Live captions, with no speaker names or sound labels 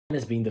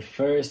Has been the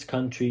first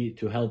country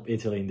to help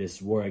Italy in this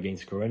war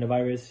against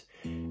coronavirus,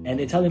 and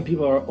Italian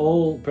people are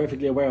all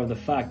perfectly aware of the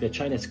fact that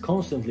China is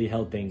constantly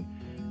helping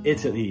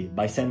Italy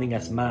by sending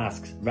us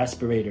masks,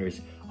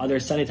 respirators, other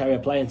sanitary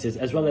appliances,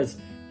 as well as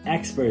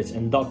experts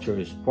and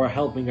doctors who are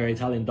helping our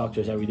Italian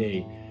doctors every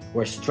day, who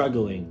are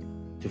struggling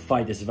to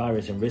fight this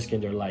virus and risking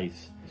their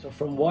lives. So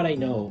from what I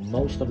know,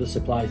 most of the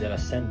supplies that are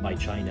sent by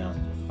China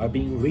are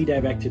being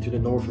redirected to the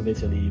north of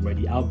Italy, where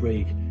the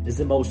outbreak is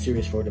the most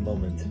serious for the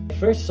moment. I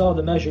first saw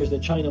the measures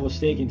that China was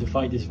taking to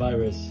fight this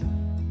virus.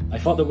 I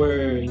thought they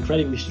were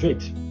incredibly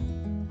strict.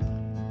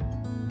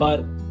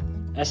 But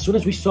as soon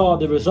as we saw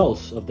the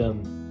results of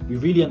them, we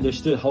really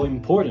understood how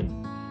important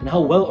and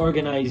how well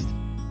organized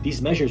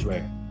these measures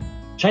were.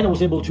 China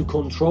was able to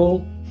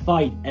control,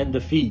 fight, and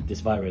defeat this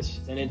virus.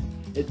 And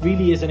it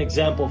really is an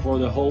example for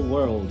the whole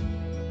world.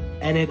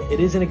 And it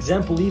is an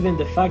example even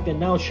the fact that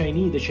now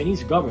the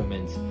Chinese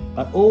government,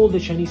 but all the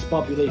Chinese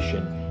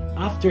population,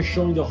 after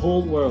showing the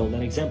whole world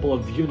an example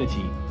of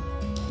unity,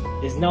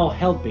 is now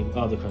helping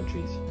other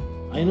countries.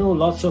 I know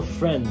lots of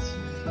friends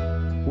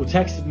who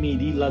texted me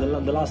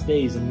the last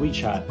days on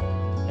WeChat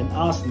and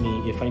asked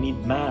me if I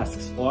need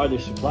masks or other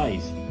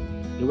supplies.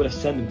 They would have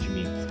sent them to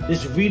me.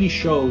 This really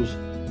shows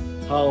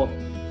how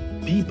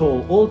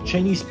all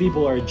Chinese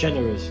people are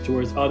generous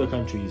towards other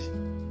countries.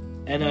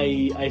 And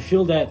I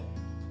feel that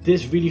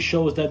this really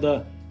shows that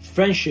the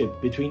friendship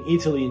between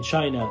Italy and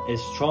China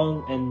is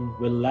strong and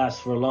will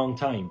last for a long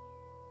time.